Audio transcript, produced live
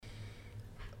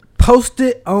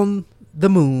Posted on the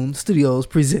Moon Studios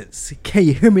presents Can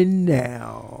You Hear Me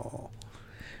Now?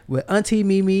 With Auntie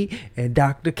Mimi and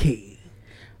Dr. K.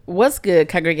 What's good,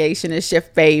 congregation? It's your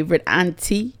favorite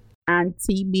Auntie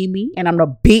Mimi, and I'm the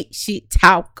big shit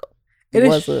talker. It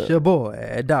is your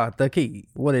boy, Dr. K.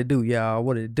 What it do, y'all?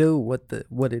 What it do? What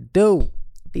it do?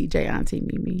 DJ Auntie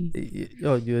Mimi.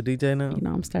 Oh, you a DJ now? You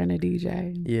know I'm starting to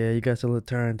DJ. Yeah, you got your little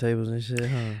turntables and shit,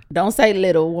 huh? Don't say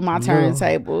little with my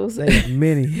turntables. There's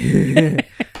many.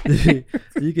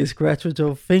 You can scratch with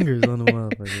your fingers on the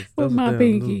motherfuckers. With my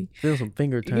pinky. There's some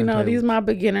finger turntables. You know, these my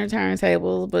beginner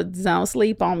turntables, but don't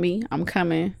sleep on me. I'm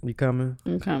coming. You coming?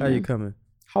 I'm coming. How you coming?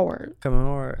 Hard. Coming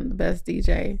hard. I'm the best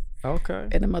DJ. Okay.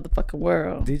 In the motherfucking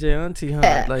world. DJ Auntie,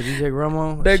 huh? Like DJ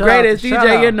Grandma. The greatest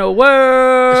DJ in the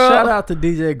world. Shout out to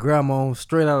DJ Grandma,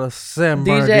 straight out of San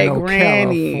Bernardino,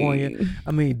 California.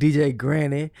 I mean, DJ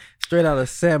Granny, straight out of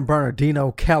San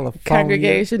Bernardino, California.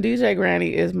 Congregation, DJ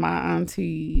Granny is my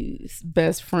auntie's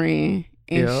best friend,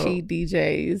 and she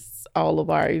DJs all of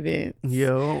our events.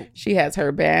 She has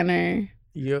her banner.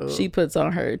 She puts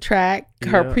on her track,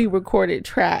 her pre-recorded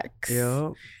tracks.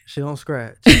 She don't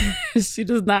scratch. She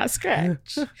does not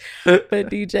scratch. But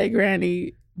DJ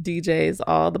Granny DJs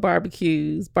all the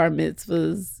barbecues, bar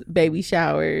mitzvahs, baby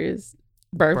showers,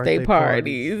 birthday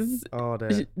parties. All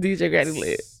that. DJ Granny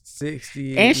lit.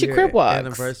 60 and she crip walks.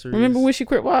 Anniversaries. Remember when she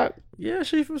crip walked? Yeah,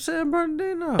 she from San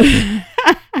Bernardino.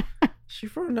 She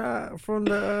from the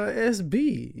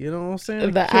SB, you know what I'm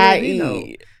saying? The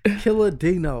IE. Killer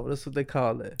Dino, that's what they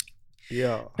call it.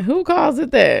 Yeah. Who calls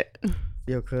it that?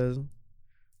 Your cousin.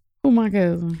 Who my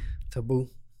cousin? Taboo.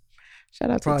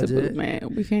 Shout out to Taboo,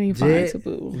 man. We can't even find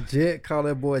Taboo. Jet, call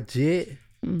that boy Jet.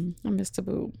 I miss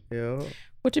Taboo. Yeah.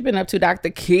 What you been up to, Dr.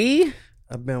 Key?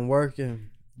 I've been working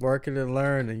and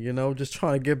learning, you know, just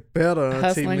trying to get better.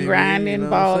 Hustling, grinding,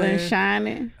 balling,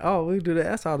 shining. Oh, we do that.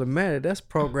 That's automatic. That's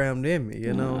programmed in me,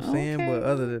 you know what I'm saying? But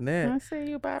other than that, I see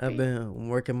you, Bobby. I've been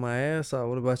working my ass off.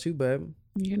 What about you, baby?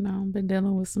 You know, I've been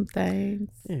dealing with some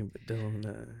things. You ain't been doing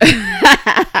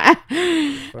that.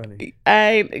 Funny.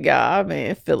 I've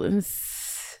been feeling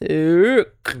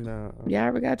sick. No. Y'all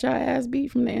ever got your ass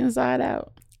beat from the inside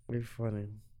out? You funny.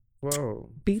 Whoa.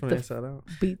 Beat from the inside out.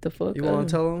 Beat the fuck You want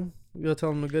to tell them? You gonna tell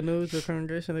them the good news? Your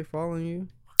congregation, they following you.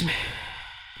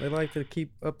 They like to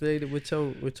keep updated with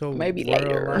your maybe world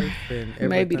later. Life and everything.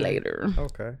 Maybe later.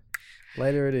 Okay,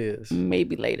 later it is.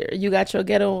 Maybe later. You got your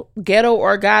ghetto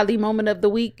or godly moment of the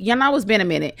week. You know, it's been a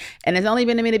minute, and it's only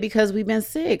been a minute because we've been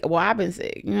sick. Well, I've been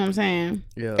sick. You know what I'm saying?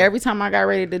 Yeah. Every time I got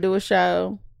ready to do a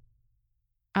show,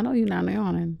 I know you not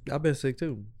yawning. I've been sick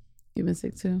too. You been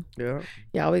sick too? Yeah.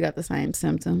 Y'all, we got the same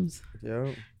symptoms. Yeah.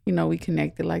 You know, we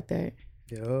connected like that.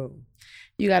 Yeah.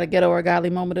 You got a ghetto or godly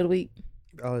moment of the week?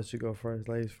 I'll let you go first.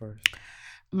 Ladies first.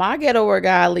 My ghetto or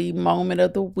godly moment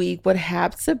of the week would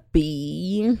have to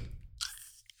be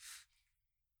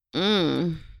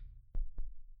it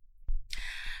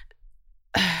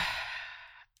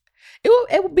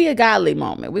would be a godly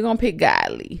moment. We're gonna pick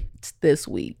godly this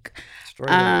week. Straight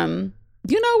up.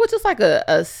 You know, which is like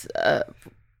a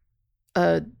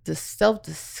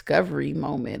self-discovery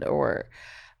moment or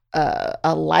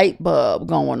a light bulb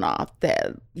going off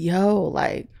that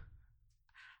like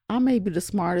I may be the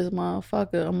smartest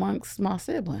motherfucker amongst my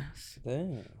siblings.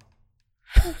 Damn.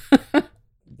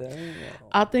 Damn.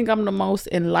 I think I'm the most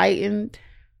enlightened.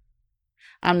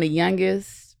 I'm the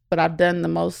youngest, but I've done the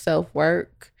most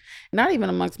self-work. Not even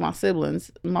amongst my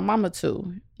siblings. My mama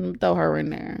too. Throw her in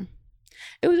there.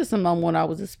 It was just a moment when I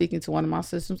was just speaking to one of my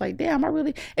sisters. Like, damn,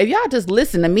 if y'all just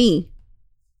listen to me,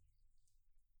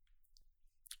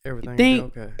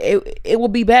 everything okay. It will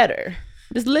be better.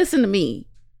 Just listen to me.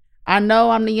 I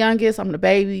know I'm the youngest. I'm the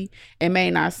baby. It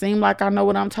may not seem like I know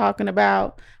what I'm talking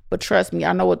about, but trust me,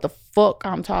 I know what the fuck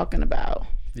I'm talking about.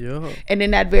 Yeah. And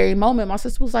in that very moment, my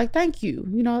sister was like, thank you.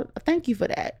 You know, thank you for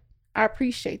that. I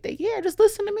appreciate that. Yeah, just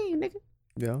listen to me, nigga.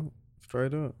 Yeah,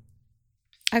 straight up.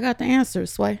 I got the answer,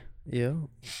 Sway. Yeah.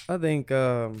 I think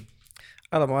out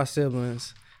of my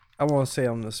siblings, I won't say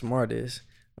I'm the smartest,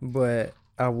 but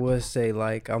I would say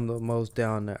like I'm the most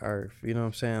down to earth. You know what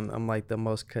I'm saying? I'm like the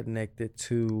most connected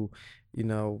to, you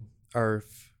know,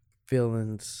 earth,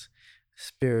 feelings,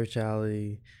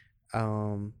 spirituality.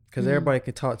 Because everybody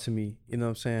can talk to me. You know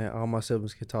what I'm saying? All my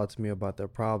siblings can talk to me about their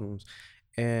problems,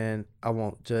 and I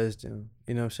won't judge them.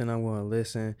 You know what I'm saying? I'm going to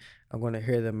listen. I'm going to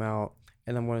hear them out,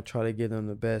 and I'm going to try to give them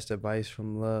the best advice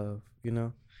from love. You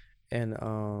know, and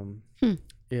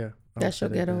yeah. That's your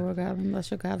ghetto or godly. That's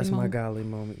your godly That's moment. my godly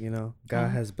moment, you know. God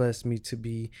has blessed me to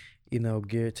be, you know,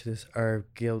 geared to this earth,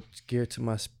 geared to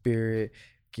my spirit,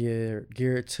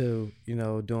 geared to, you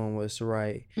know, doing what's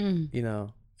right, you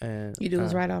know. And You do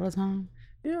what's right all the time.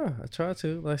 Yeah, I try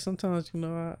to. Like sometimes,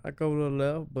 I go to the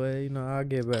left, but I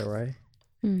get back right.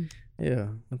 Yeah,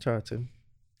 I try to.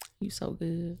 You so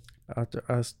good.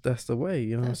 That's the way.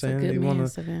 You know That's what I'm a saying? good man,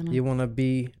 Savannah. You wanna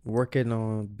be working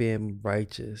on being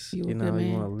righteous. You a You good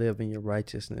man. wanna live in your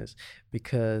righteousness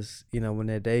because when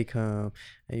that day come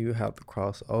and you have to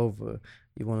cross over,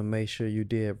 you wanna make sure you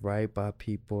did right by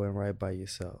people and right by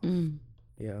yourself.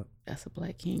 Yeah. That's a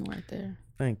black king right there.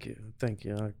 Thank you.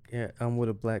 I'm with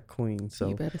a black queen, so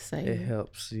you better say it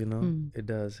helps. It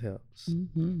does helps.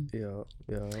 Yeah.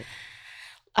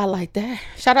 I like that.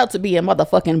 Shout out to being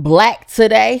motherfucking black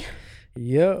today.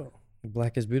 Yeah,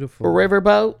 black is beautiful.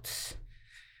 Riverboats,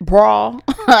 brawl.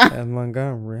 And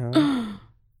Montgomery, huh?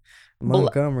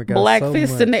 Montgomery got black so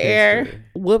fist much in the air. history.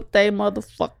 Whoop they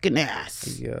motherfucking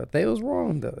ass. Yeah, they was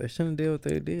wrong though. They shouldn't do what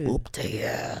they did. Whoop they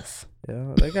ass.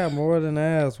 Yeah, they got more than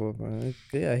ass whooping.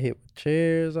 They got hit with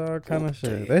chairs, all kind of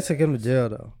shit. They took him to jail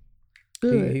though.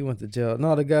 Good. He went to jail.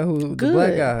 No, the guy the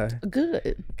black guy.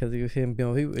 Good. Because he was hitting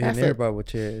everybody with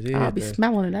chairs. I'll be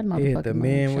smelling in that motherfucker. He hit the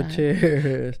men with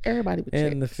chairs. Everybody with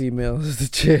chairs. And the females with the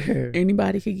chair.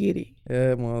 Anybody could get it. Yeah,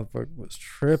 that motherfucker was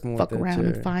tripping with that chair. Fuck around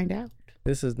and find out.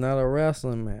 This is not a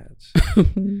wrestling match.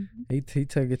 he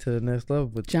took it to the next level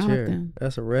with the chair.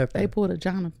 That's a weapon. They pulled a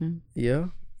Jonathan. Yeah.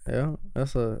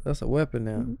 That's a weapon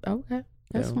now. Okay,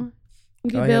 that's fine. We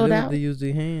get bailed out. To use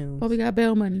the hands. Well, we got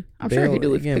bail money. I'm sure he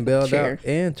do it. Getting bailed out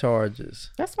and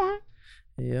charges. That's fine.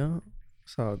 Yeah,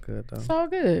 it's all good though. It's all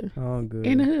good. All good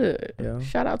in the hood. Yeah.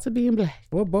 Shout out to being black.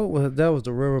 What boat was that? Was the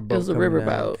riverboat? It was a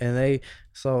riverboat, and they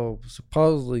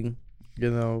supposedly,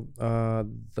 the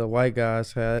white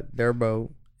guys had their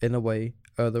boat in the way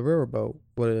of the riverboat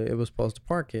where it was supposed to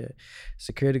park at.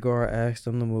 Security guard asked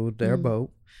them to move their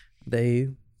boat. They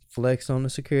flexed on the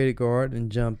security guard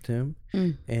and jumped him,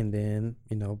 and then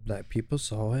black people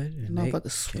saw it and they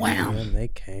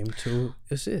came to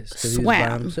assist because he was by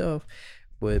himself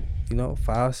with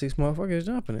 5-6 motherfuckers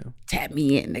jumping him. Tap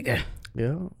me in, nigga.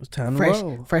 Yeah, it's time to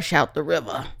roll. Fresh out the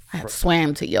river. I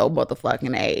swam to your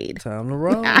motherfucking aid. Time to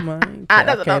roll, man.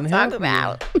 That's what I'm talking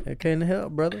about. I can't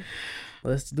help, brother.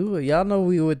 Let's do it. Y'all know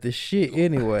we with the shit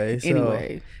anyway.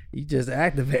 So you just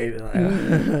activated.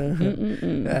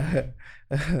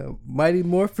 Mighty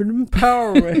Morphin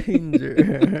Power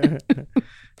Ranger.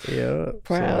 Yeah.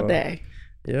 Proud day.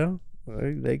 Yeah.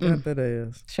 They got that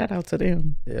ass. Shout out to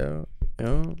them. Yeah.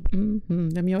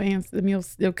 Them your aunts, them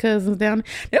your cousins down.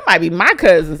 Them might be my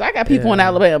cousins. I got people in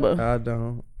Alabama. I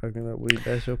don't.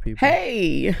 That's your people.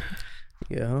 Hey.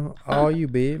 Yeah. All you,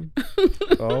 babe.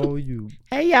 All you.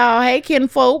 Hey y'all. Hey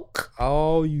kinfolk.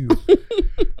 All you.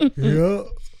 Yeah.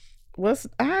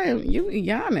 You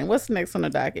yawning. What's next on the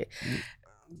docket?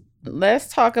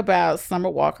 Let's talk about Summer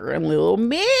Walker and Lil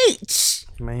Meech.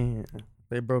 Man,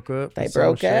 they broke up. They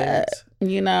broke up.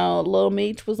 Lil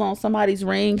Meech was on somebody's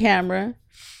Ring camera.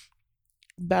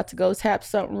 About to go tap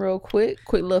something real quick.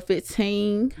 Quick little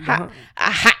 15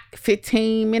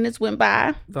 minutes went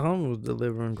by. The homie was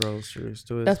delivering groceries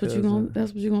to his That's what you gonna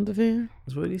defend?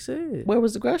 That's what he said. Where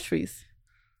was the groceries?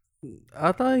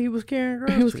 I thought he was carrying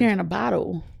groceries. He was carrying a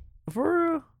bottle.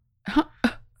 For real?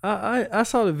 I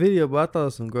saw the video, but I thought it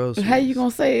was some groceries. How you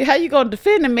gonna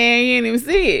defend the man? You didn't even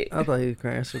see it. I thought he was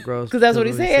carrying some groceries. Because that's what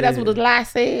he said. That's what the lie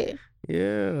said.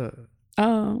 Yeah.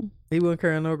 He wasn't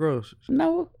carrying no groceries.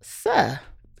 No, sir.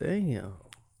 Damn.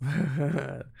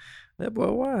 That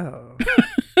boy, wow.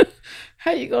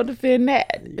 How you gonna defend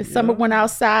that? Yeah. Summer went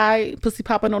outside, pussy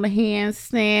popping on the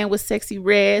handstand with Sexy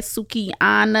Red, Suki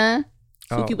Anna.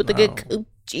 Suki with the good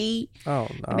coochie. Oh,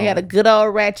 no. And they had a good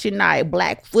old ratchet night,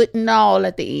 Blackfoot and all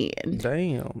at the end.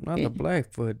 Damn, not the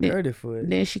Blackfoot, Dirty Foot.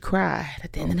 Then she cried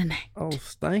at the end of the night. Oh,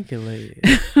 stinky leg.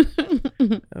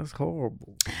 That's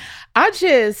horrible.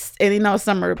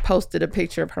 Summer posted a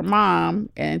picture of her mom,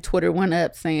 and Twitter went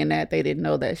up saying that they didn't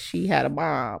know that she had a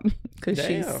mom because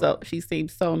she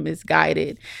seems so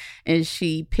misguided, and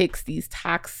she picks these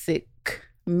toxic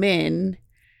men.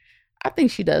 I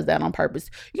think she does that on purpose.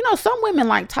 Some women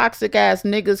like toxic ass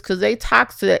niggas because they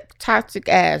toxic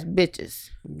ass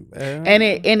bitches, and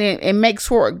it makes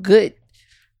for a good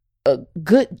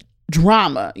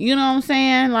drama. You know what I'm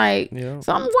saying? Like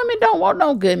some women don't want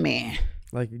no good man.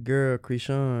 Like a girl,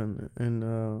 Krishan,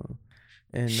 and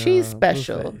she's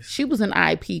special. Blueface. She was in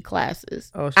IP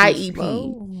classes. Oh,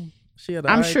 IEP. She had.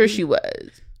 I'm sure she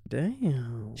was.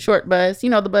 Damn. Short bus.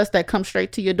 The bus that comes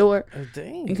straight to your door.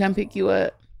 Damn. And come pick you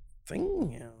up.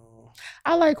 Damn.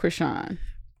 I like Krishan,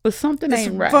 but something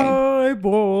ain't right. Vibe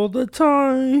all the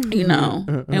time.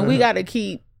 And we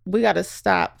gotta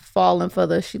stop falling for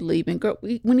the she leaving. Girl,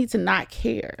 we need to not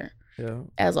care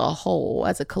as a whole,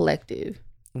 as a collective.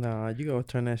 Nah, you gonna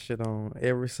turn that shit on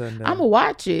every Sunday. I'ma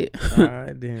watch it. All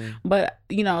right then. But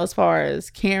as far as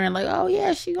Karen, like, oh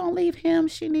yeah, she gonna leave him.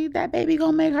 She need that baby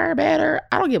gonna make her better.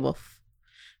 I don't give a.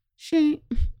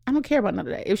 I don't care about none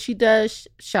of that. If she does,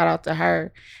 shout out to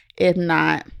her. If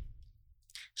not,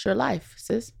 it's your life,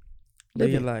 sis.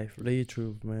 Live your life. Live your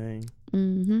truth, man.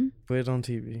 Mm-hmm. Put it on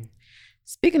TV.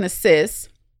 Speaking of cis,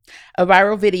 a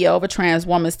viral video of a trans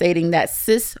woman stating that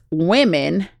cis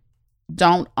women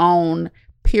don't own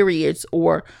periods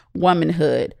or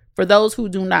womanhood. For those who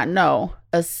do not know,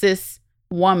 a cis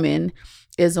woman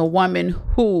is a woman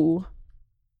who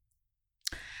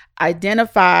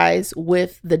identifies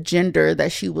with the gender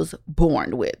that she was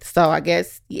born with. So I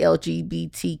guess the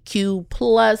LGBTQ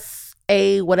plus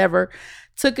a whatever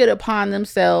took it upon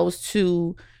themselves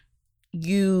to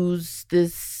use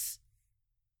this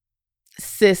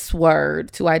cis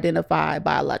word to identify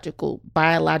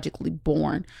biologically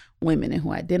born women and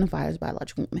who identify as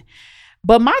biological women.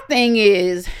 But my thing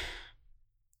is,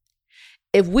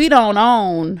 if we don't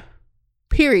own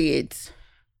periods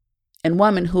and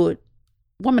womanhood,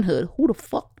 who the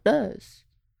fuck does?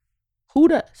 Who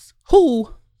does?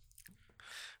 Who?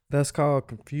 That's called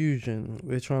confusion.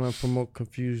 We're trying to promote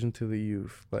confusion to the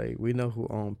youth. Like, we know who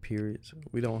own periods.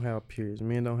 We don't have periods.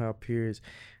 Men don't have periods.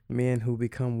 Men who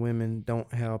become women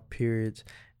don't have periods.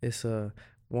 It's a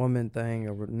woman thing,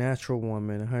 a natural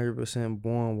woman, 100%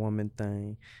 born woman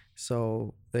thing.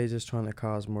 So they just trying to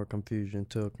cause more confusion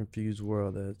to a confused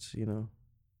world that's,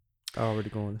 already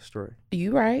going astray.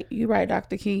 You right,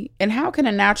 Dr. Key. And how can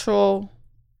a natural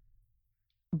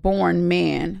born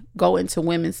man go into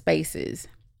women's spaces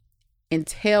and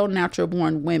tell natural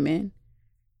born women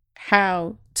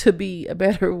how to be a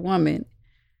better woman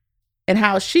and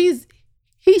how she is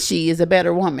a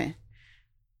better woman?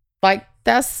 Like,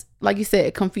 that's, like you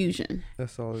said, confusion.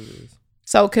 That's all it is.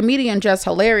 So comedian Just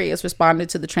Hilarious responded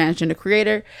to the transgender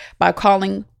creator by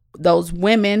calling those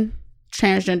women,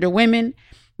 transgender women,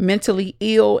 mentally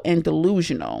ill and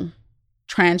delusional.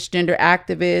 Transgender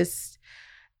activists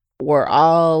were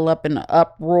all up in the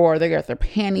uproar. They got their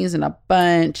panties in a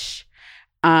bunch.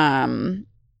 And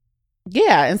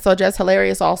so Just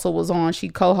Hilarious also was on. She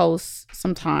co-hosts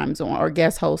sometimes on, or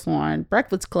guest hosts on,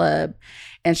 Breakfast Club,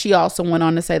 and she also went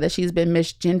on to say that she's been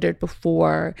misgendered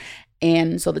before.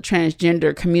 And so the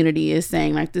transgender community is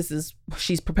saying, like,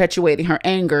 she's perpetuating her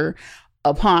anger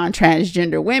upon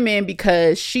transgender women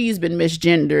because she's been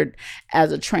misgendered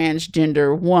as a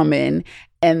transgender woman,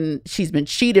 and she's been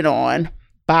cheated on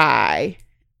with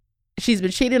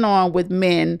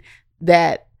men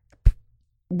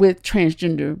with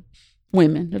transgender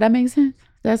women. Did that make sense?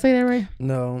 Did I say that right?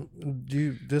 No,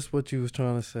 this what you was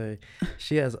trying to say.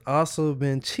 She has also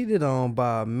been cheated on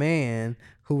by a man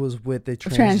who was with a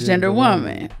transgender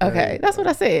woman. Okay, that's what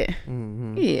I said.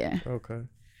 Mm-hmm. Yeah. Okay.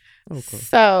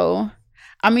 So,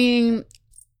 I mean,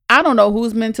 I don't know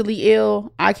who's mentally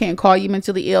ill. I can't call you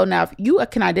mentally ill. Now, if you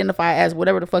can identify as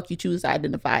whatever the fuck you choose to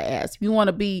identify as. If you want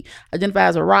to be identified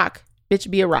as a rock, bitch,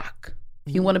 be a rock.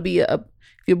 If you want to be if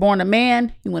you're born a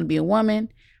man, you want to be a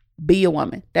woman, be a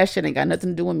woman. That shit ain't got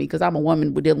nothing to do with me because I'm a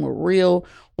woman. We're dealing with real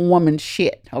woman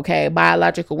shit, okay?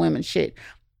 Biological women shit.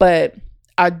 But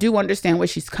I do understand where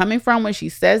she's coming from when she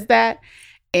says that.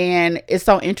 And it's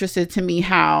so interesting to me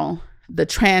how the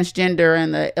transgender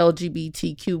and the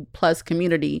LGBTQ plus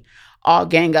community all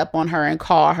gang up on her and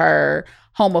call her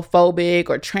homophobic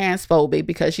or transphobic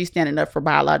because she's standing up for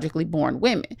biologically born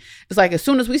women. It's like, as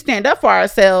soon as we stand up for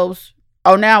ourselves,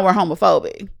 oh, now we're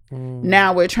homophobic.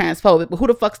 Now we're transphobic. But who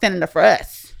the fuck's standing up for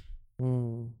us?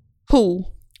 Who?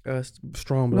 Us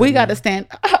strong. We got to stand.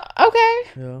 Okay.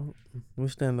 Yeah, we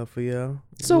stand up for y'all.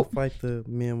 So we'll fight the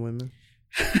men, women.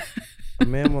 The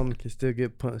man, woman can still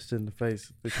get punched in the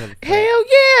face. Hell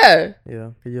yeah.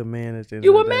 Yeah, because you're a man at the end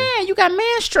you of the a day. man. You got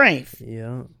man strength.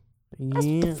 Yeah. That's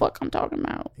what the fuck I'm talking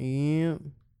about. Yeah.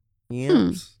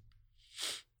 Yes.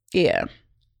 Yeah.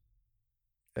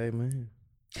 Amen.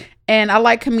 And I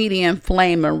like comedian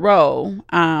Flame Monroe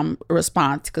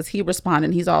response because he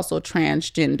responded. He's also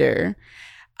transgender,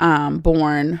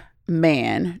 born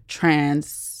man,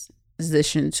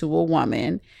 transitioned to a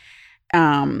woman.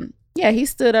 He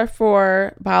stood up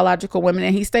for biological women,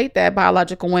 and he stated that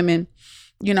biological women,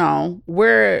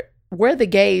 we're the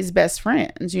gays' best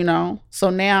friends, So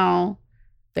now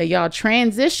that y'all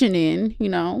transitioning,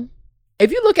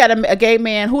 if you look at a gay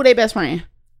man, who they best friend?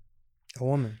 A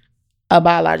woman. A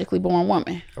biologically born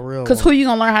woman. A real. Because who you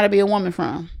gonna learn how to be a woman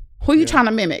from? Who you trying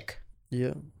to mimic?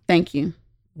 Yeah. Thank you.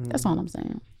 That's all I'm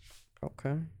saying.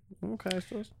 Okay,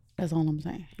 sis. That's all I'm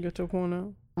saying. Get your point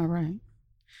out. All right.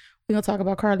 We gonna talk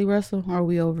about Carly Russell, or are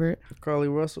we over it? Carly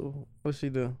Russell, what's she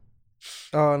do?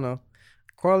 Oh no,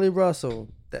 Carly Russell,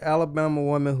 the Alabama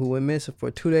woman who went missing for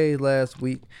 2 days last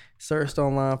week, searched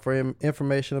online for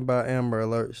information about Amber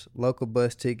Alerts, local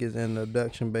bus tickets, and the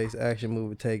abduction-based action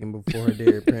movie taken before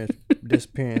her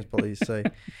disappearance, police say.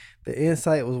 The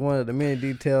insight was one of the many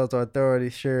details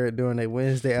authorities shared during a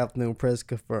Wednesday afternoon press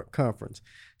conference.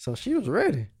 So she was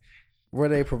ready, where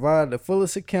they provided the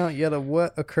fullest account yet of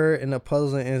what occurred in a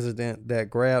puzzling incident that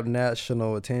grabbed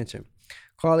national attention.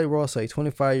 Carly Ross, a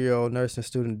 25-year-old nursing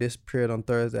student, disappeared on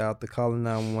Thursday after calling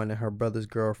 911 and her brother's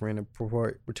girlfriend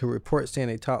to report seeing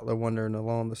a toddler wandering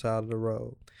along the side of the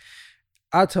road.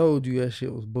 I told you that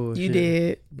shit was bullshit. You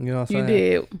did. You know what I'm saying?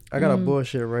 You did. I got a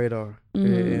bullshit radar.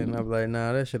 And I'm like,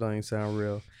 nah, that shit don't even sound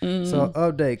real. So,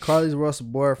 update. Carly Russell's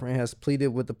boyfriend has pleaded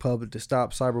with the public to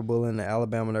stop cyberbullying the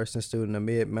Alabama nursing student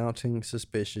amid mounting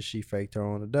suspicion she faked her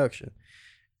own abduction.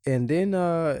 And then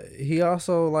he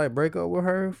also, like, break up with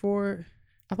her for it?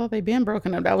 I thought they been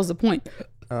broken up. That was the point.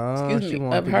 Excuse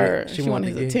me, of her. She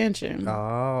wanted his attention.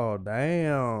 Oh,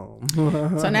 damn.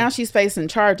 So now she's facing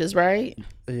charges, right?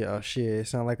 Yeah, shit. It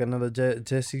sounds like another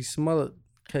Jesse Smollett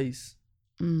case.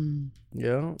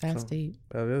 Yeah. That's deep.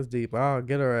 That is deep. I'll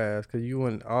get her ass because you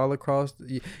went all across.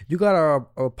 You got to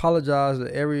apologize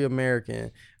to every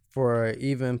American for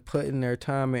even putting their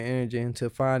time and energy into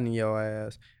finding your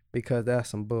ass because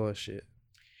that's some bullshit.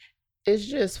 It's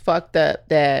just fucked up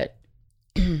that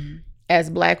as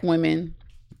Black women,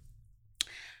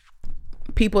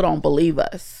 people don't believe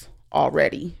us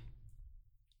already.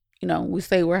 You know, we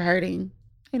say we're hurting.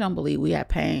 They don't believe we have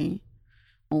pain.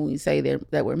 When we say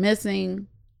that we're missing,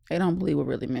 they don't believe we're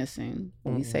really missing.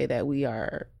 When we say that we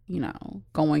are, you know,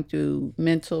 going through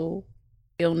mental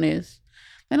illness,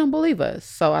 they don't believe us.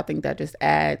 So I think that just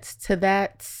adds to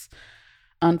that,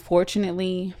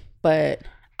 unfortunately. But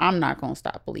I'm not going to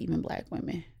stop believing Black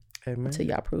women. Amen. Until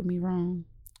y'all prove me wrong.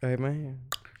 Amen.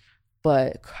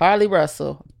 But Carly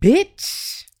Russell,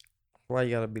 bitch. Why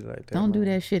you gotta be like that? Don't do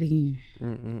that shit again.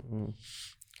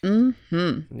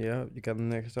 Yeah, you got the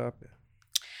next topic.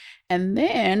 And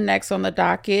then next on the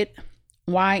docket,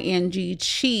 YNG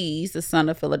Cheese, the son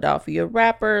of Philadelphia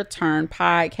rapper turned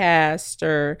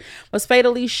podcaster, was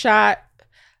fatally shot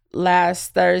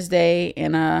last Thursday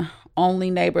in a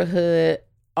only neighborhood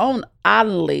in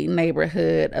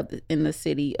the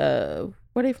city of,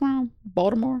 where they from?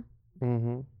 Baltimore?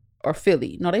 Or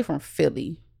Philly? No, they from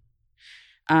Philly.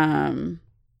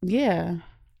 Yeah.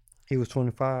 He was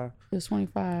 25. He was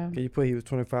 25. Can you put he was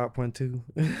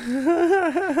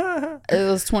 25.2? It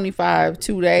was 25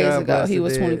 2 days ago. He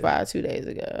was 25 2 days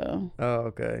ago. Oh,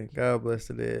 okay. God bless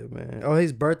the dead, man. Oh,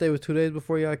 his birthday was 2 days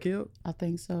before he got killed? I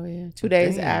think so, yeah. 2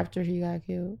 days after he got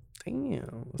killed.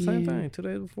 Damn. Same thing. 2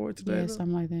 days before, 2 days Yeah,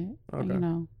 something like that. Okay. You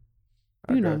know.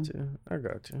 I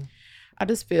got you. I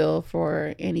just feel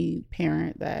for any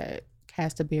parent that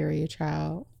has to bury a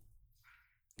child.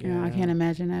 You know, I can't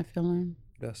imagine that feeling.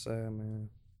 That's sad, man.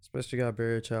 Especially got to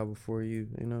bury a child before you.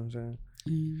 You know what I'm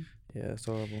saying? Yeah, it's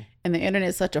horrible. And the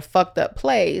internet's such a fucked up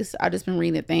place. I just been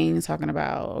reading things talking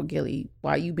about, oh, Gilly,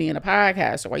 why you being a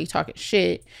podcaster? Why you talking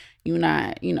shit? You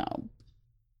not, you know,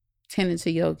 tending to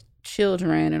your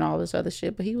children and all this other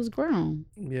shit. But he was grown.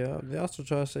 Yeah, they also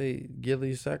try to say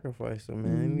Gilly sacrificed him,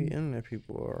 man. The internet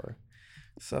people are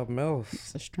something else.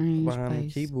 It's a strange behind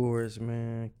place. the keyboards,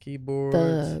 man. Keyboards.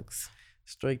 Thugs.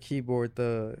 Straight keyboard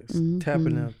thugs.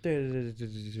 Tapping them.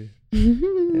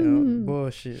 You know,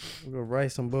 bullshit. We're going to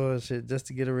write some bullshit just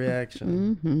to get a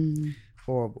reaction.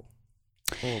 Horrible.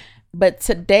 But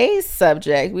today's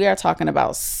subject, we are talking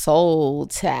about soul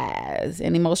ties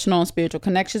and emotional and spiritual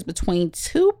connections between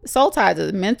two. Soul ties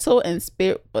is mental and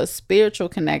spiritual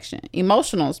connection,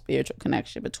 emotional and spiritual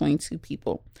connection between two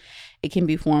people. It can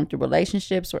be formed through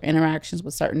relationships or interactions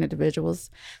with certain individuals,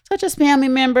 such as family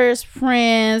members,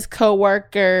 friends,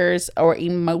 co-workers, or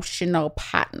emotional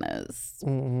partners.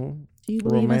 Do you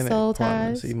believe in soul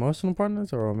ties? Emotional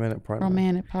partners or romantic partners?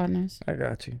 Romantic partners. I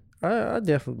got you. I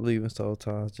definitely believe in soul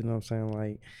ties. You know what I'm saying?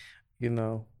 Like, you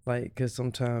know, like, because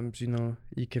sometimes, you know,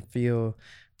 you can feel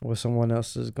what someone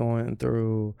else is going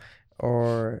through,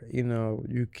 or, you know,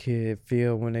 you can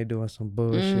feel when they're doing some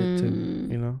bullshit too,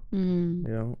 you know? You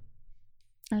know?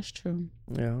 That's true.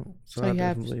 Yeah. So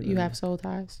you have soul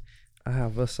ties? I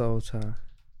have a soul tie.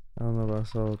 I don't know about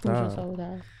soul tie. Who's your soul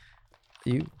tie?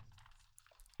 You.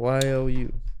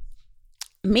 Y-O-U.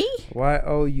 Me?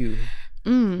 Y-O-U.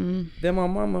 Then my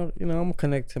mama, you know, I'm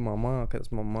connected to my mom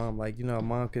because my mom, like, you know, a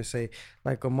mom can say,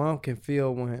 like, a mom can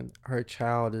feel when her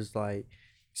child is like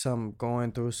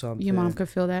going through something. Your mom could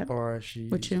feel that? Or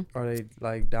with you? Or they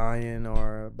like dying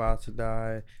or about to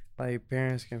die. Like,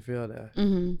 parents can feel that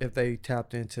if they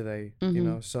tapped into their, you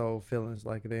know, soul feelings,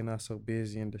 like they're not so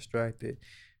busy and distracted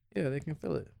Yeah, they can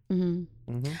feel it. Hmm.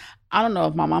 Hmm. I don't know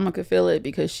if my mama could feel it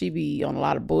because she be on a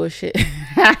lot of bullshit.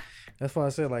 That's why I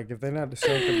said, like, if they're not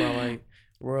distracted by like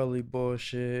worldly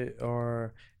bullshit,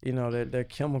 or their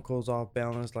chemicals off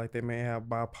balance, like they may have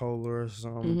bipolar or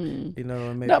something, Hmm. it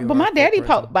may No, be a but my bipolar daddy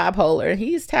person. bipolar.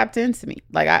 He's tapped into me.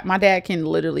 Like my dad can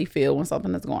literally feel when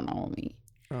something is going on with me.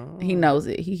 He Oh. knows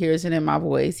it. He hears it in my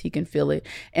voice. He can feel it,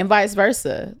 and vice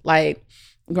versa. Like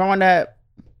growing up,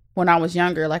 when I was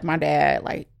younger, like my dad,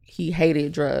 like he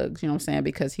hated drugs. You know what I'm saying?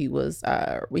 Because he was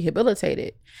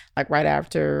rehabilitated, like right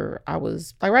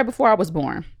before I was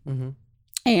born. Mm-hmm.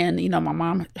 And my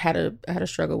mom had a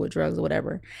struggle with drugs or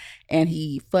whatever, and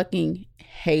he fucking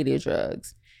hated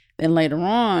drugs. Then later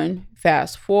on,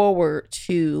 fast forward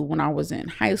to when I was in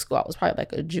high school, I was probably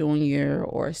like a junior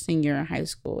or a senior in high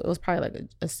school. It was probably like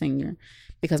a senior,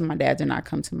 because my dad did not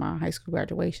come to my high school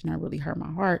graduation. That really hurt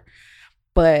my heart.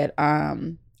 But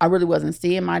I really wasn't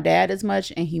seeing my dad as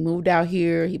much, and he moved out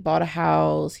here. He bought a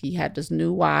house. He had this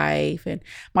new wife, and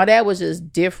my dad was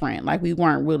just different. Like we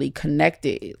weren't really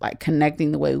connected, like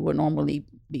connecting the way we would normally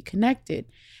be connected.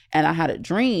 And I had a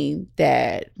dream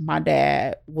that my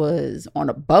dad was on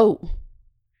a boat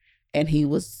and he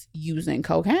was using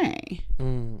cocaine.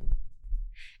 Mm.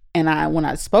 And when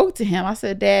I spoke to him, I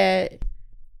said, "Dad,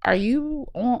 are you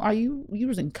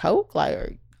using coke?"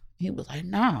 Like, he was like,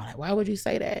 "No, like, why would you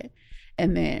say that?"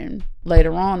 And then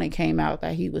later on, it came out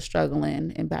that he was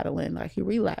struggling and battling, like he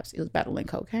relapsed. He was battling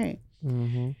cocaine.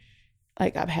 Mm-hmm.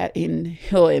 Like and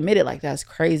he'll admit it, like, that's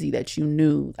crazy that you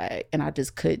knew, like, and I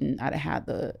just couldn't. I didn't have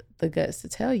the guts to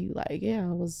tell you, like, yeah,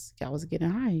 I was getting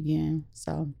high again.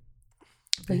 So,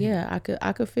 but yeah,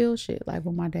 I could feel shit like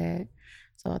with my dad.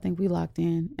 So I think we locked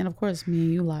in, and of course, me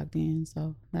and you locked in.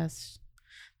 So that's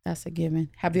a given.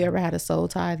 Have you ever had a soul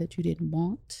tie that you didn't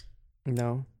want?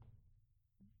 No.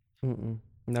 Mm-mm.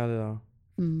 Not at all.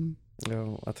 Mm.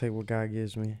 No, I take what God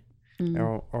gives me,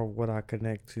 Mm. or what I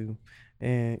connect to,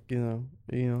 and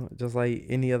just like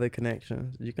any other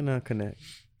connection, you can unconnect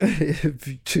if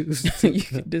you choose to. You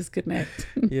can disconnect.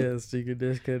 Yes, you can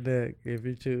disconnect if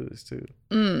you choose to.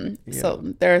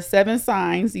 So there are 7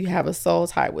 signs you have a soul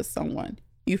tie with someone.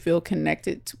 You feel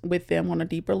connected with them on a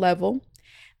deeper level.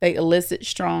 They elicit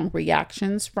strong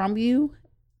reactions from you.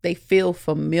 They feel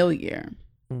familiar.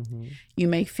 Mm-hmm. You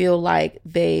may feel like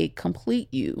they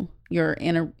complete you.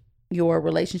 Your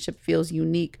relationship feels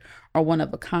unique or one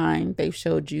of a kind. They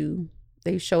showed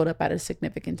up at a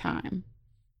significant time.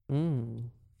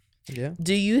 Yeah.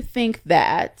 Do you think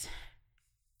that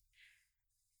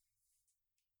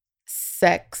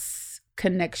sex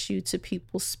connects you to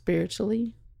people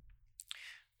spiritually?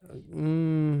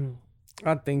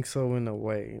 I think so, in a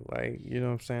way. Like, you know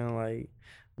what I'm saying? Like,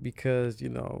 because,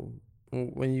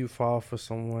 when you fall for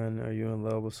someone or you're in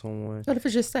love with someone, What if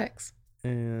it's just sex?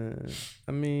 and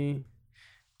I mean,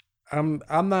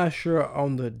 I'm not sure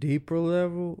on the deeper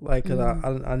level, like, cause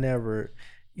I never,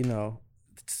 you know,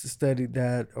 studied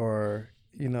that, or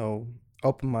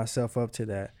open myself up to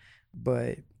that,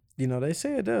 but they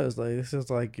say it does. Like, it's just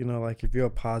like, like if you're a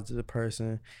positive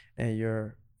person and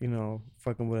you're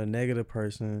fucking with a negative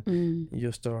person,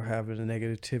 you'll start having a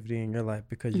negativity in your life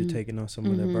because you're taking on some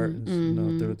of their burdens,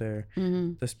 through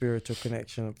the spiritual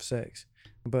connection of sex.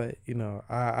 But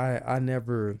I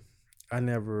never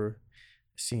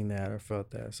seen that or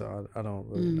felt that, so I don't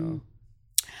really know.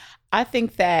 I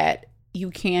think that you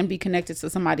can be connected to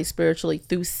somebody spiritually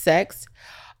through sex.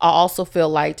 I also feel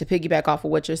like, to piggyback off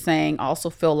of what you're saying, I also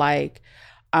feel like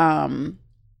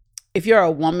if you're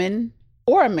a woman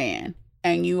or a man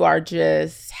and you are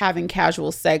just having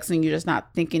casual sex and you're just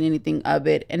not thinking anything of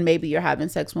it, and maybe you're having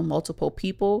sex with multiple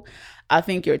people, I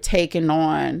think you're taking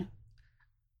on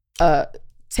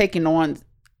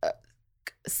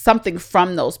something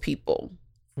from those people,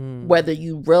 whether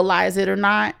you realize it or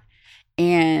not.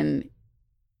 And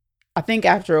I think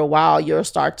after a while, you'll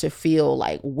start to feel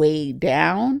like weighed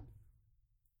down,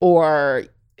 or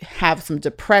have some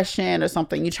depression or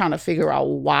something. You're trying to figure out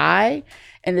why.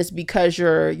 And it's because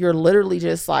you're literally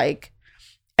just like,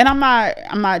 and I'm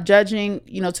not judging,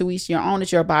 to each your own.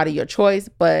 It's your body, your choice.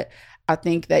 But I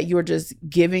think that you're just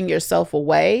giving yourself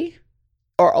away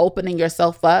or opening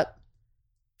yourself up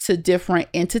to different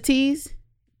entities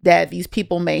that these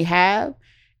people may have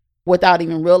without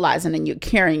even realizing, and you're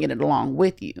carrying it along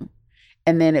with you.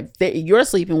 And then if you're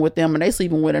sleeping with them and they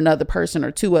sleeping with another person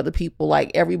or 2 other people, like,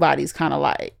 everybody's kind of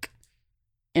like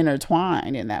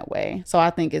intertwined in that way. So I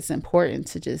think it's important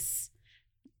to just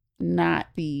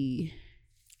not be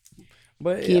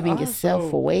giving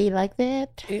yourself away like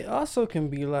that. It also can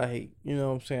be like, you know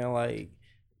what I'm saying, like,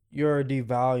 you're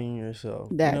devaluing yourself.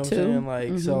 That you know too. what I'm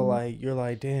saying? Like, so, like, you're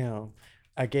like, damn,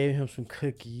 I gave him some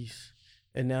cookies,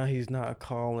 and now he's not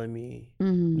calling me.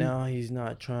 Mm-hmm. Now he's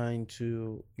not trying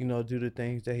to, do the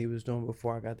things that he was doing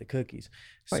before I got the cookies.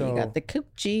 Or you got the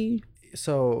coochie.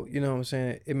 So, you know what I'm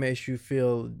saying? It makes you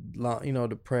feel,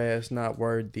 depressed, not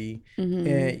worthy.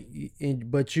 Mm-hmm.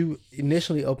 But you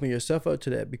initially open yourself up to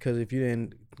that, because if you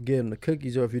didn't give him the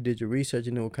cookies, or if you did your research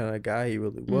and knew what kind of guy he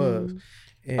really was.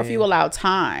 Mm-hmm. Or if you allow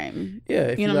time. Yeah,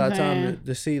 if you allow time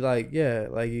to see,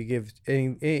 you give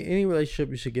any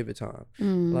relationship, you should give it time.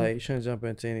 Mm-hmm. Like, you shouldn't jump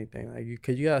into anything. Like,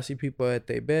 because you gotta see people at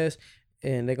their best,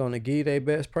 and they're gonna give you their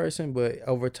best person, but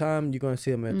over time you're gonna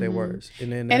see them at their worst.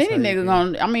 And then any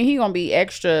nigga he gonna be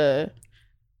extra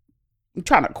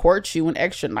trying to court you and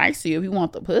extra nice to you if you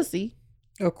want the pussy.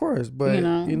 Of course, but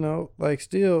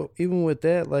still, even with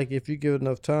that, like, if you give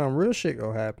enough time, real shit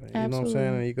gonna happen. Absolutely. You know what I'm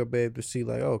saying? And you gonna be able to see,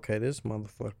 like, okay, this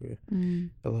motherfucker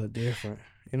a little different.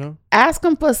 Ask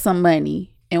him for some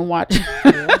money and watch.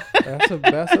 Yeah,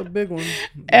 that's a big one.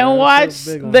 And watch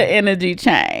the energy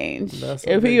change.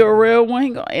 If he a real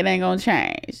one, it ain't gonna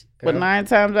change. But 9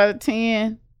 times out of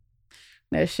 10,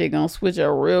 that shit gonna switch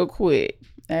up real quick.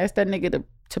 Ask that nigga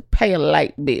to pay a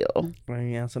light bill. I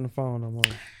ain't answering the phone no more.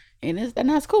 And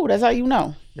that's cool. That's how you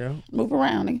know. Yeah. Move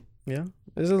around, nigga. Yeah.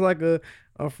 This is like a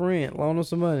friend. Loan him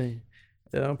some money.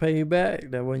 They don't pay you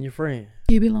back. That wasn't your friend.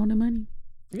 You be loaning money?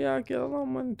 Yeah, I get a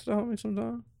loan money to the homie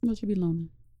sometimes. What you be loaning?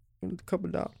 A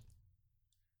couple dollars.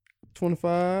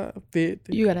 25,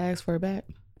 50. You gotta ask for it back.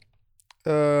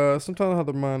 Sometimes I have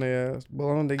to remind their ass. But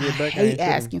long as they get back, I hate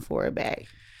asking for it back.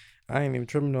 I ain't even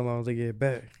tripping no long as they get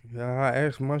back. I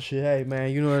ask for my shit. Hey man,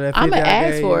 you know that 50 I'm gonna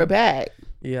ask for it back.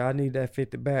 Yeah, I need that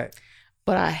 50 back.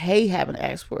 But I hate having to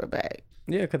ask for it back.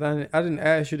 Yeah, because I didn't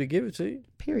ask you to give it to you.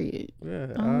 Period. Yeah,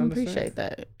 I don't appreciate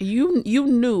that. You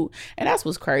knew, and that's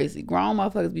what's crazy. Grown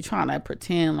motherfuckers be trying to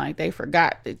pretend like they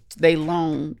forgot that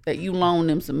you loaned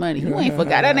them some money. You ain't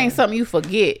forgot. That ain't something you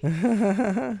forget.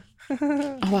 Oh,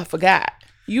 I forgot.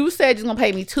 You said you're gonna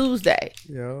pay me Tuesday.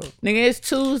 Yeah. Nigga, it's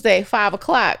Tuesday,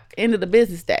 5:00, end of the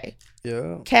business day.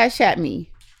 Yeah. Cash at me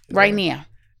right now.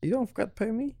 You don't forgot to pay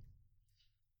me?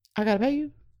 I gotta pay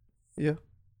you? Yeah.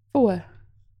 For what?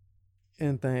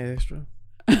 Anything extra.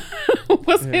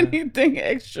 What's anything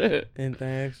extra? Anything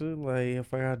extra? Like,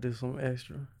 if I gotta do something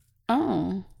extra.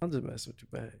 Oh. I'm just messing with you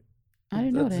back. I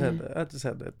didn't know that. I just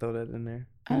had to throw that in there.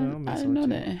 I didn't know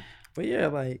that. But yeah,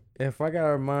 like, if I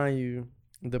gotta remind you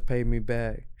to pay me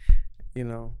back,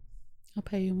 I'll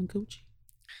pay you in Gucci.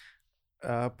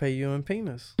 I'll pay you in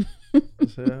penis.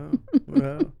 So,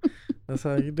 well, that's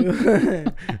how you do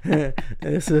it.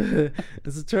 It's a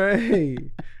trade.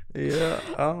 Yeah,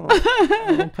 I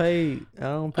don't pay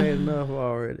enough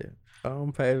already. I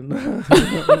don't pay enough.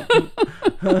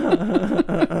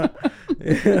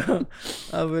 Yeah,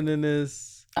 I've been in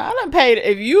this. I done paid.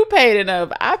 If you paid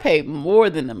enough, I paid more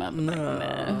than the amount.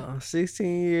 Nah,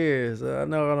 16 years. I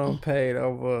know I don't paid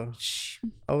over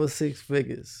 6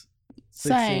 figures.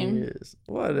 16 years.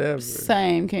 Whatever.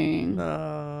 Same, King.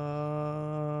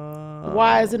 No.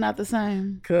 Why is it not the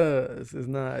same? Cause it's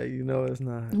not. It's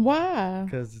not. Why?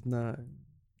 Cause it's not.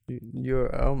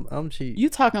 I'm cheap. You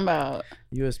talking about?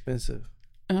 You're expensive.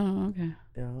 Oh, okay.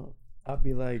 Yeah, I'll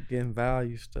be like getting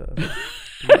value stuff.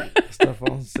 Stuff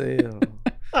on sale.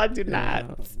 I do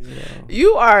not. Yeah.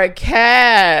 You are a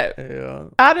cat. Yeah.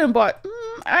 I done bought.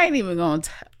 I ain't even gonna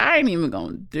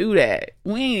do that.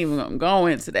 We ain't even gonna go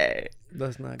into that.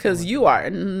 That's not. Cause you are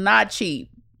not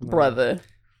cheap, brother.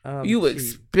 You cheap.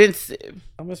 Expensive.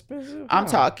 I'm expensive. I'm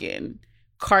talking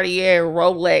Cartier,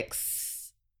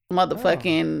 Rolex,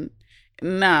 motherfucking.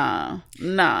 No.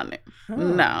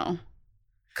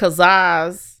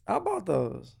 Kazaz. I bought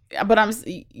those. But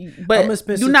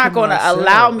you're not gonna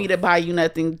allow me to buy you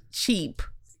nothing cheap.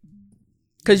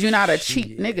 Cause you're not a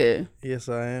cheap nigga. Yes,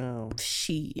 I am.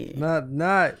 Shit.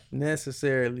 Not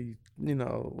necessarily,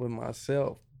 with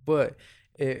myself, but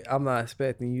I'm not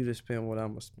expecting you to spend what I'm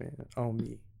gonna spend on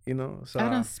me. So I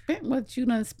done spent what you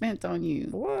done spent on you.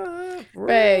 What?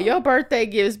 Babe, your birthday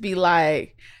gifts be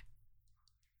like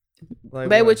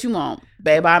babe, what you want?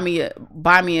 Babe, buy me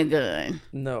a gun.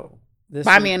 No.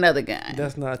 Buy me another gun.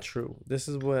 That's not true. This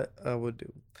is what I would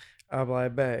do. I'd be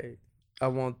like, babe, I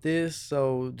want this,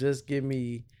 so just give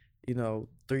me,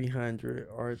 300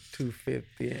 or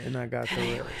 250, and I got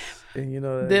the rest.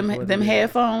 And them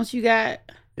headphones you got?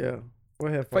 Yeah.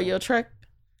 What headphones? For your truck?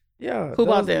 Yeah. Who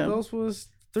bought them? Those was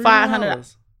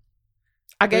 $500.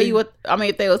 I gave you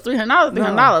if they was $300,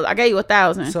 $300. I gave you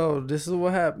 $1,000. So this is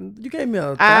what happened. You gave me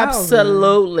 $1,000.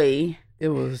 Absolutely. It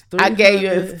was $300. I gave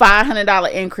you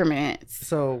 $500 increments.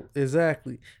 So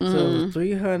exactly. So it was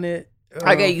 $300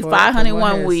 I gave you for 500 my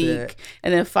one headset. week,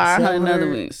 and then 500 another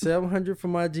week. 700 for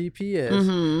my GPS.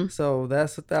 Mm-hmm. So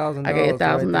that's $1,000. I gave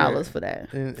 $1,000 $1,000 for that.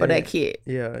 For that kit.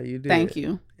 Yeah, you did. Thank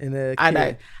you. And that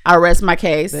kit, I rest my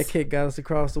case. that kit got us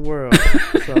across the world.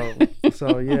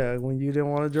 so yeah, when you didn't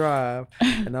want to drive,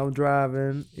 and I'm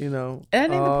driving, That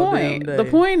ain't the all damn point. day. The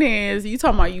point is, you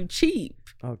talking about you cheap,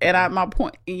 Okay. and my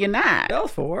point, you're not. That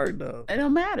was for work though. It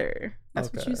don't matter. That's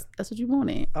what you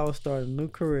wanted. I was starting a new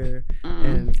career,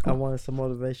 and I wanted some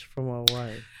motivation from my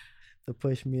wife to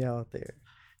push me out there.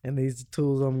 And these are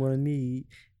tools I'm going to need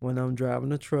when I'm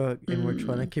driving a truck and we're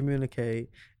trying to communicate,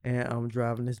 and I'm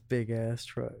driving this big ass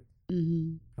truck.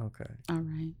 Mm-hmm. Okay. All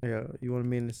right. Yeah, you want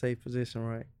me in a safe position,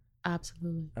 right?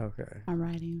 Absolutely. Okay. I'm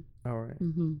writing. All right.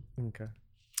 Mm-hmm. Okay.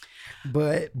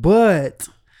 But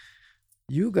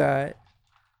you got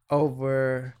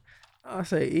over, I'll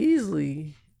say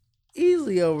easily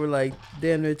over like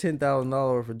damn near $10,000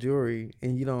 worth of jewelry,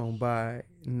 and you don't buy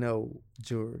no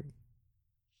jewelry.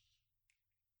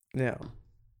 Now.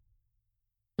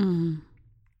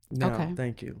 Okay.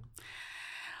 Thank you.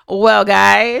 Well,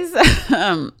 guys,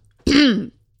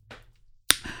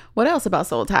 what else about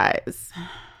Soul Ties?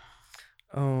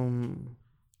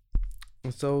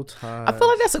 Soul Ties. I feel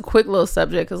like that's a quick little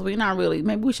subject because we're not really.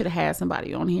 Maybe we should have had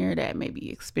somebody on here that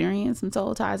maybe experienced some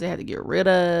soul ties they had to get rid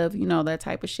of, that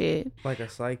type of shit. Like a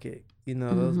psychic,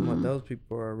 those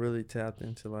people are really tapped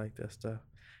into like that stuff,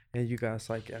 and you got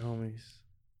psychic homies,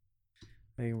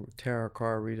 like tarot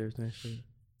card readers and shit.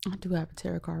 I do have a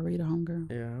tarot card reader, homegirl.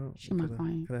 Yeah, she my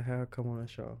client. Could have had her come on the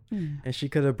show, and she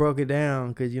could have broke it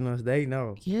down because they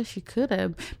know. Yeah, she could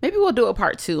have. Maybe we'll do a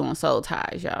part 2 on soul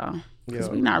ties, y'all. Because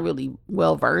we're not really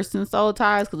well versed in soul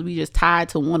ties because we just tied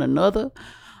to one another.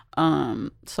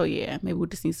 So yeah, maybe we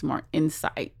just need some more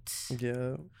insight.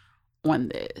 Yeah. On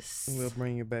this, we'll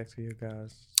bring it back to you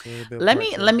guys. Let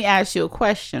me ask you a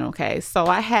question, okay? So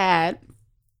I had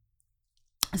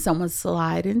someone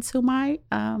slide into my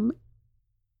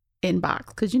inbox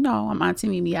because I'm Auntie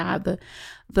Mimi. I have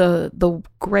the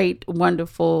great,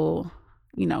 wonderful,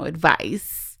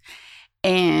 advice.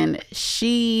 And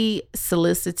she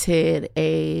solicited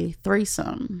a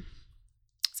threesome.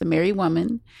 It's a married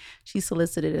woman. She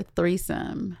solicited a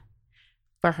threesome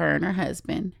for her and her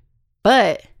husband.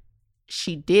 But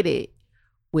she did it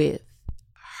with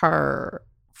her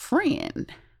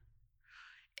friend,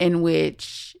 in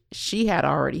which she had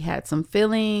already had some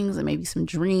feelings and maybe some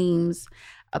dreams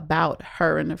about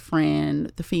her and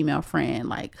the female friend,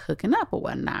 like hooking up or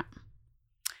whatnot.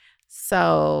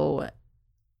 So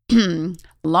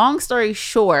long story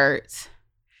short,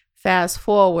 fast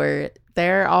forward,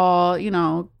 they're all,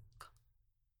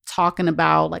 talking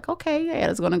about like, okay, yeah,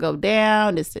 it's going to go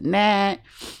down, this and that.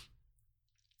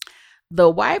 The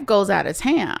wife goes out of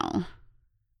town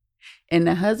and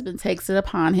the husband takes it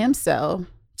upon himself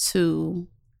to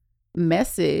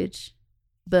message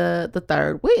the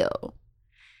third wheel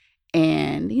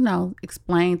and,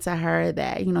 explain to her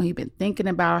that, he's been thinking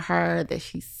about her, that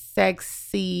she's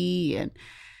sexy and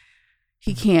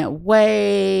he can't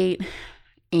wait.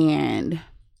 And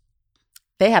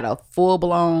they had a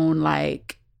full-blown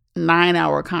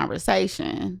 9-hour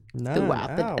conversation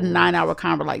throughout the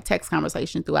 9-hour text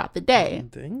conversation throughout the day.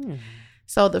 Damn.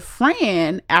 So the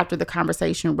friend, after the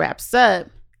conversation wraps up,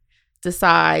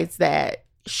 decides that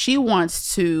she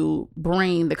wants to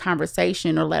bring the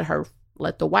conversation or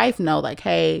let the wife know,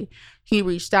 hey, he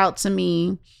reached out to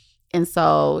me. And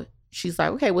so she's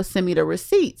like, okay, well, send me the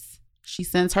receipts. She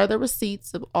sends her the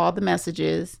receipts of all the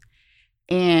messages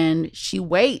and she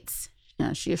waits.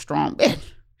 She a strong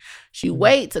bitch. She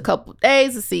waits a couple of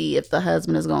days to see if the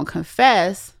husband is going to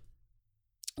confess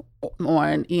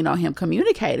on, him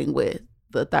communicating with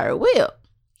the third wheel.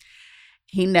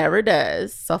 He never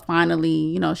does. So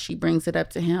finally, she brings it up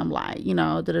to him like,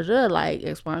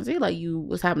 X, Y, and Z, you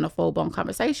was having a full-blown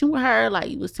conversation with her.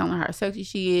 You was telling her how sexy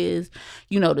she is.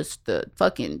 The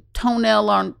fucking toenail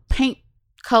on paint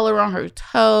color on her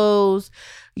toes.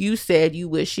 You said you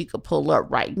wish she could pull up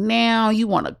right now. You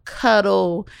want to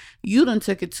cuddle. You done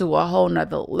took it to a whole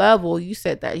nother level. You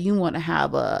said that you want to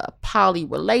have a poly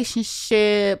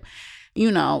relationship,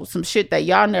 some shit that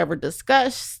y'all never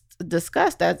discussed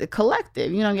as a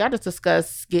collective. Y'all just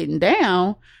discuss getting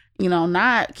down,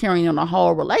 not carrying on a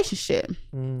whole relationship.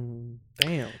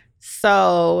 Damn.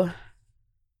 So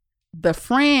the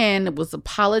friend was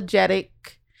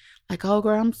apologetic. Oh,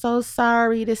 girl, I'm so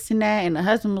sorry, this and that. And the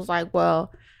husband was like,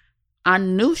 well, I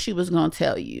knew she was going to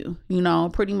tell you,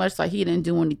 pretty much he didn't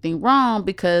do anything wrong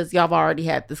because y'all have already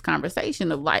had this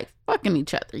conversation of fucking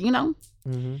each other,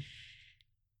 Mm-hmm.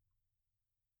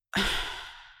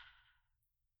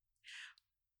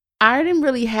 I didn't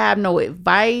really have no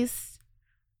advice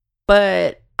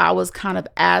but I was kind of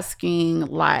asking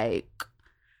like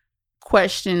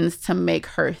questions to make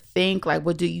her think. Like,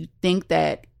 what do you think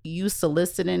that you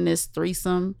soliciting this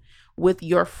threesome with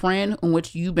your friend in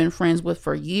which you've been friends with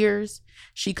for years?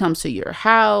 She comes to your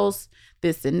house,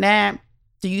 this and that.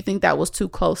 Do you think that was too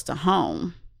close to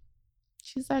home?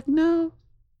 She's like, no.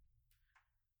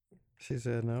 She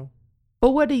said no.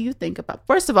 But what do you think about?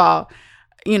 First of all,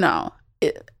 I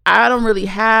don't really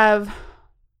have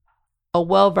a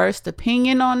well-versed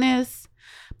opinion on this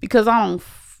because I don't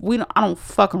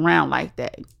fuck around like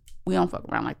that. We don't fuck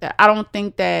around like that. I don't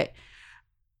think that,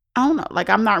 I don't know, like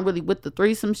I'm not really with the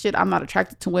threesome shit. I'm not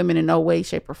attracted to women in no way,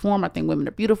 shape, or form. I think women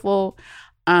are beautiful.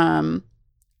 I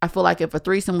feel like if a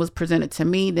threesome was presented to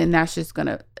me, then that's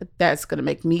gonna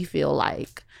make me feel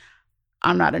like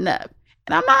I'm not enough.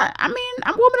 And I'm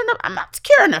woman enough. I'm not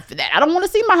secure enough for that. I don't want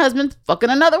to see my husband fucking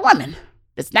another woman.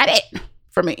 That's not it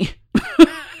for me.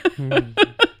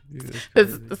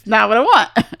 That's not what I want.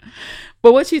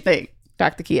 But what you think,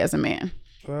 Dr. Key, as a man?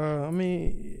 I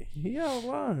mean, he out of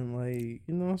line. Like,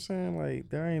 you know what I'm saying? Like,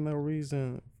 there ain't no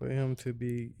reason for him to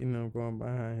be, going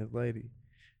behind his lady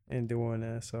and doing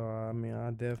that. So, I mean,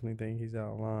 I definitely think he's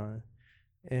out of line.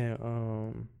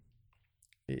 And,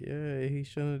 yeah, he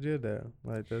shouldn't have did that.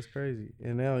 Like, that's crazy.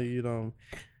 And now you don't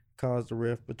cause the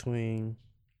rift between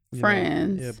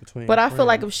friends. Between but friends. I feel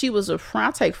like if she was a friend,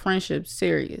 I take friendship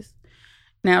serious.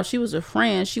 Now, if she was a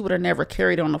friend, she would have never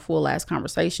carried on a full ass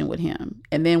conversation with him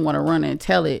and then want to run and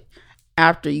tell it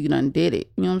after you done did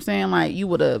it. You know what I'm saying? Like, you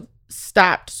would have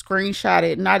stopped,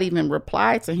 screenshotted, not even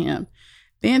replied to him,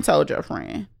 then told your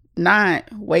friend. Not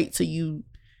wait till you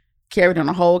carried on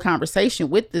a whole conversation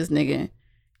with this nigga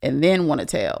and then want to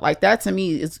tell. Like, that to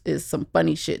me is some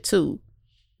funny shit too.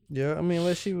 Yeah, I mean,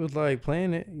 unless she was like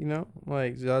playing it,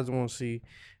 like I just want to see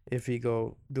if he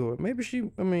go do it. Maybe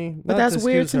but that's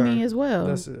weird to me as well.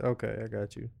 That's okay. I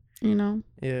got you.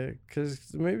 Yeah,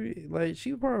 because maybe like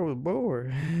she probably was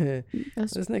bored.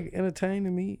 This nigga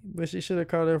entertaining me, but she should have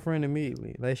called her friend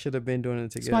immediately. They should have been doing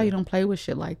it together. That's why you don't play with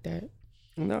shit like that.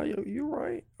 No, you're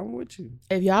right. I'm with you.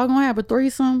 If y'all gonna have a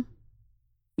threesome,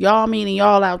 y'all meaning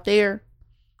y'all out there,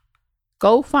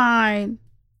 go find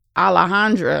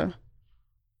Alejandra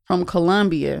from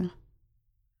Colombia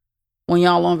when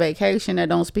y'all on vacation that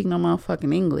don't speak no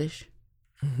motherfucking English.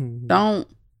 Don't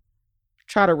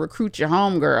try to recruit your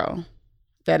homegirl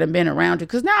that have been around you.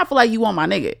 Because now I feel like you want my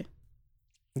nigga.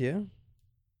 Yeah.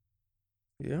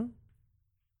 Yeah.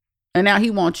 And now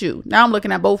he wants you. Now I'm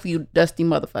looking at both of you dusty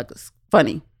motherfuckers.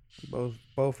 Funny.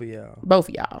 Both of y'all. Both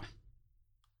of y'all.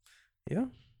 Yeah.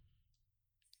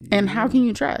 And how can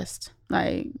you trust?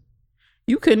 Like,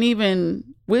 you couldn't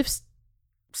even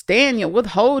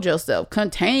withhold yourself,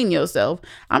 contain yourself.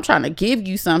 I'm trying to give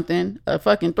you something, a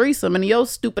fucking threesome, and your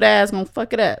stupid ass gonna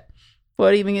fuck it up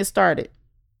before it even get started.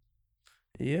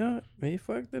 Yeah, he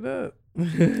fucked it up.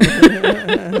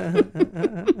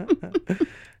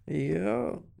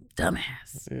 Yeah.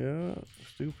 Dumbass. Yeah,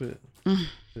 stupid.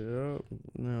 Yeah.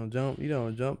 You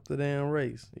don't jump the damn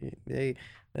race. They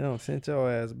don't send your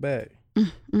ass back.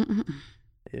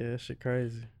 Yeah, shit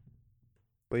crazy.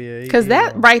 But yeah, because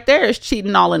that right there is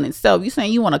cheating all in itself. You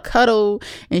saying you want to cuddle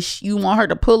and you want her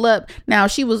to pull up. Now,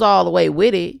 if she was all the way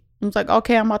with it, it was like,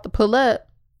 okay, I'm about to pull up.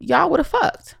 Y'all would have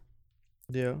fucked.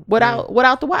 Yeah.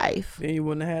 Without the wife. Then you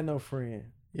wouldn't have had no friend.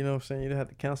 You know what I'm saying? You'd have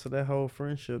to cancel that whole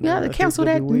friendship. You have to cancel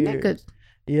that nigga.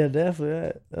 Yeah,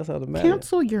 definitely. That's how the matter.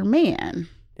 Cancel your man.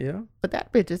 Yeah. But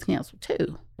that bitch is canceled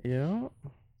too. Yeah.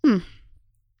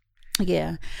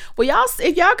 Yeah. Well, y'all,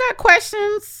 if y'all got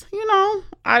questions,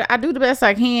 I do the best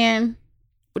I can.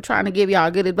 We're trying to give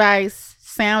y'all good advice,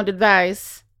 sound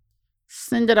advice.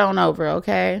 Send it on over,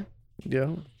 okay?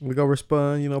 Yeah. We go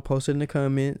respond, post it in the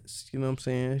comments, you know what I'm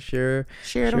saying? Share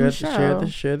it on the show.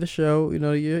 Share the show,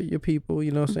 your people,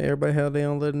 you know what I'm saying? Everybody have their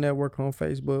own little network on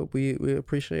Facebook. We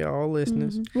appreciate all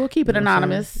listeners. We'll keep it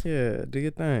anonymous. Yeah, do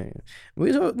your thing.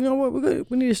 You know what?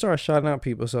 We need to start shouting out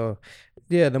people. So,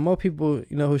 yeah, the more people,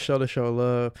 who show the show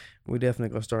love, we definitely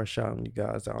going to start shouting you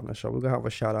guys out on the show. We're going to have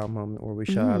a shout out moment where we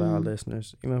shout out our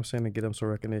listeners. You know what I'm saying? To get them some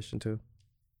recognition too.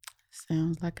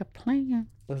 Sounds like a plan.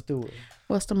 Let's do it.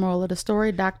 What's the moral of the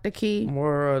story, Dr. Key?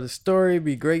 Moral of the story: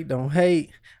 be great, don't hate,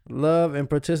 love and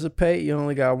participate. You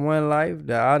only got one life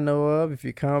that I know of. If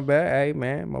you come back, hey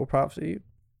man, more props to you.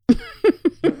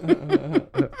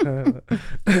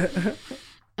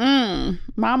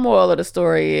 My moral of the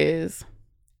story is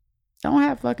don't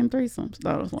have fucking threesomes.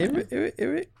 No,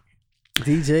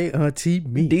 DJ Auntie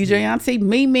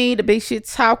Me, the big shit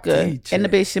talker, DJ. And the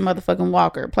big shit motherfucking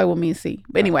walker. Play with me and see.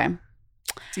 But anyway,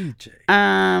 DJ.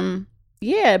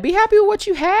 Yeah, be happy with what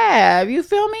you have. You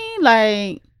feel me?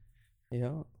 Like,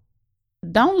 yeah.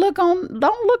 Don't look on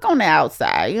the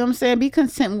outside. You know what I'm saying? Be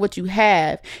content with what you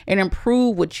have and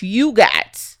improve what you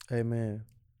got. Amen.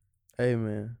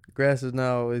 Amen. Grass is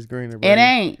not always greener. It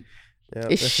ain't.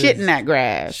 Yep, it's shit in that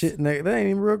grass. Shit in that ain't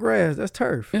even real grass. That's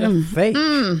turf. That's fake.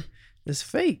 It's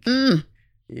fake.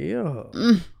 Yeah.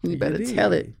 You better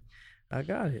tell it. I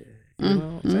got it. You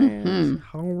know what I'm saying?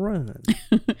 Home run.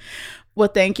 Well,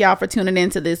 thank y'all for tuning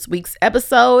in to this week's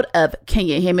episode of Can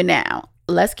You Hear Me Now?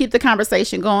 Let's keep the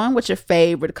conversation going with your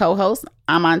favorite co-host.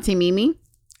 I'm Auntie Mimi.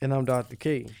 And I'm Dr.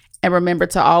 Key. And remember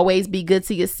to always be good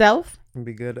to yourself. And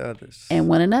be good to others. And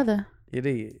one another. It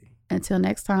is. Until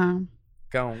next time.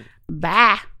 Gone.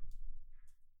 Bye.